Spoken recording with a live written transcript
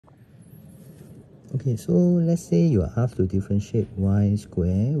Okay, so let's say you are asked to differentiate y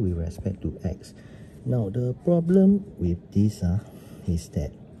square with respect to x. Now the problem with this is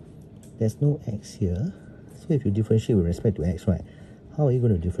that there's no x here. So if you differentiate with respect to x, right, how are you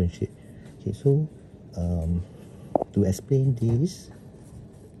going to differentiate? Okay, so to explain this,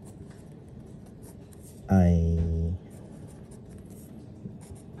 I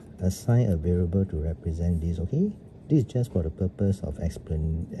assign a variable to represent this. Okay, this is just for the purpose of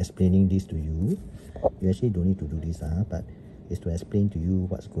explaining this to you. You actually don't need to do this, but it's to explain to you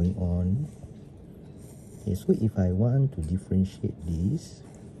what's going on. Okay, so if I want to differentiate this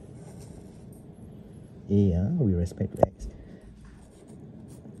a with respect to x,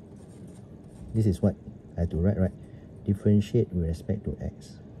 this is what I have to write, right? Differentiate with respect to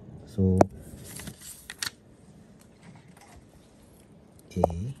x. So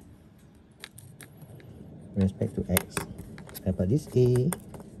a with respect to x, but this a,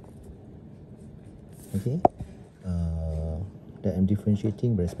 okay, that I'm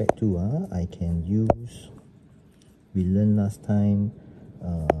differentiating with respect to, I can use, we learned last time,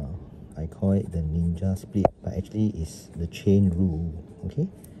 I call it the ninja split, but actually it's the chain rule. Okay,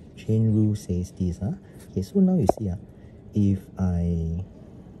 chain rule says this. Okay, so now you see, if I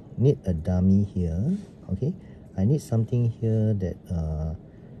need a dummy here, okay, I need something here that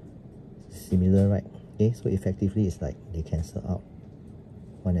similar, right? Okay, so effectively it's like they cancel out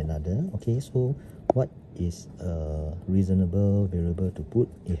one another. Okay, so what is a reasonable variable to put?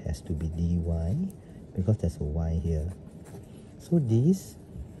 It has to be dy, because there's a y here. So this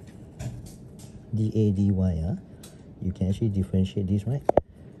dA dy, you can actually differentiate this, right?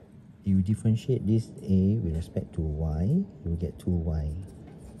 You differentiate this a with respect to y, you get 2y.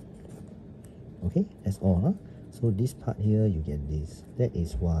 Okay, that's all. So this part here, you get this. That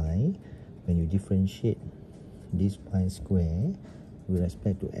is why when you differentiate this y square with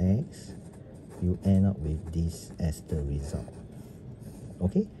respect to x, you end up with this as the result.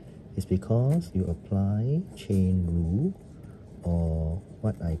 Okay, it's because you apply chain rule, or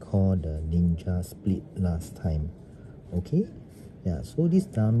what I call the ninja split last time. Okay, yeah, so this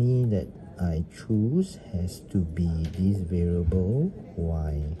dummy that I choose has to be this variable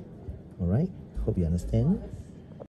y. Alright, hope you understand.